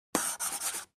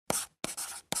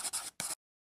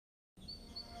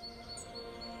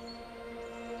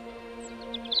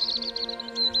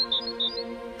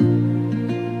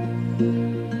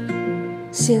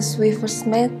Since we first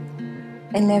met,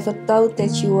 I never thought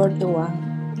that you were the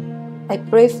one. I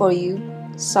pray for you,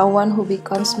 someone who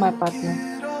becomes my partner.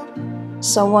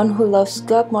 Someone who loves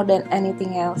God more than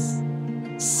anything else.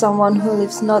 Someone who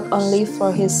lives not only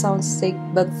for his own sake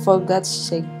but for God's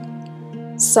sake.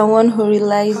 Someone who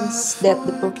realizes that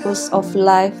the purpose of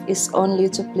life is only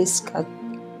to please God.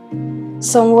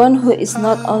 Someone who is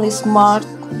not only smart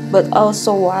but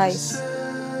also wise.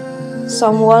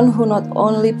 Someone who not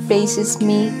only praises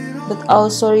me but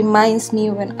also reminds me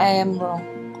when I am wrong.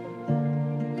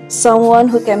 Someone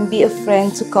who can be a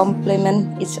friend to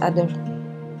complement each other.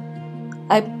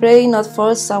 I pray not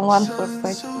for someone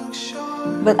perfect,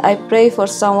 but I pray for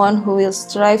someone who will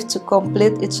strive to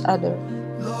complete each other.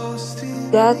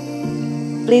 God,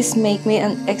 please make me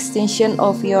an extension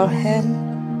of your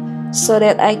hand so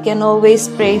that I can always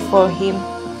pray for him.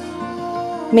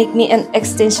 Make me an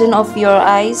extension of your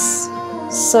eyes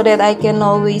so that I can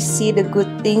always see the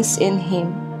good things in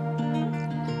him.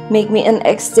 Make me an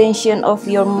extension of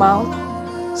your mouth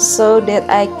so that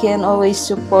I can always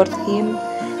support him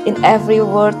in every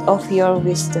word of your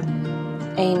wisdom.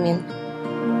 Amen.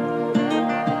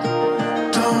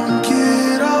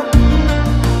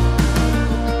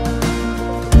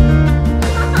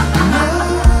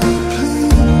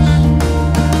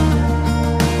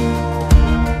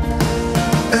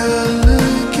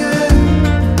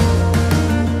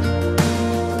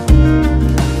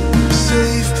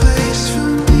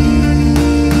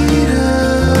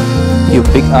 You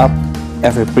pick up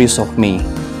every piece of me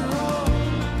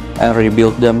and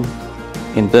rebuild them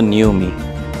into new me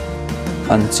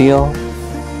until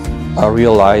I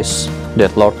realize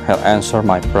that Lord has answered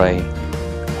my prayer.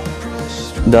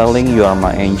 Darling, you are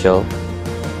my angel.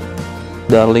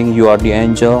 Darling, you are the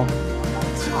angel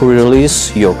who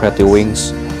released your pretty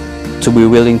wings to be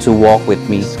willing to walk with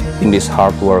me in this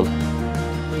hard world.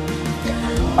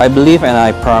 I believe and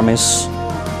I promise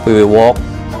we will walk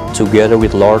together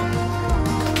with Lord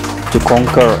to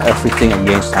conquer everything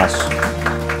against us.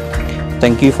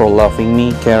 Thank you for loving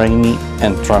me, caring me,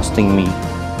 and trusting me.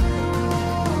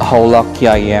 How lucky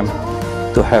I am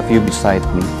to have you beside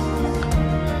me.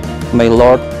 May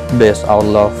Lord bless our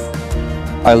love.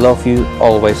 I love you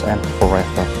always and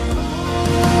forever.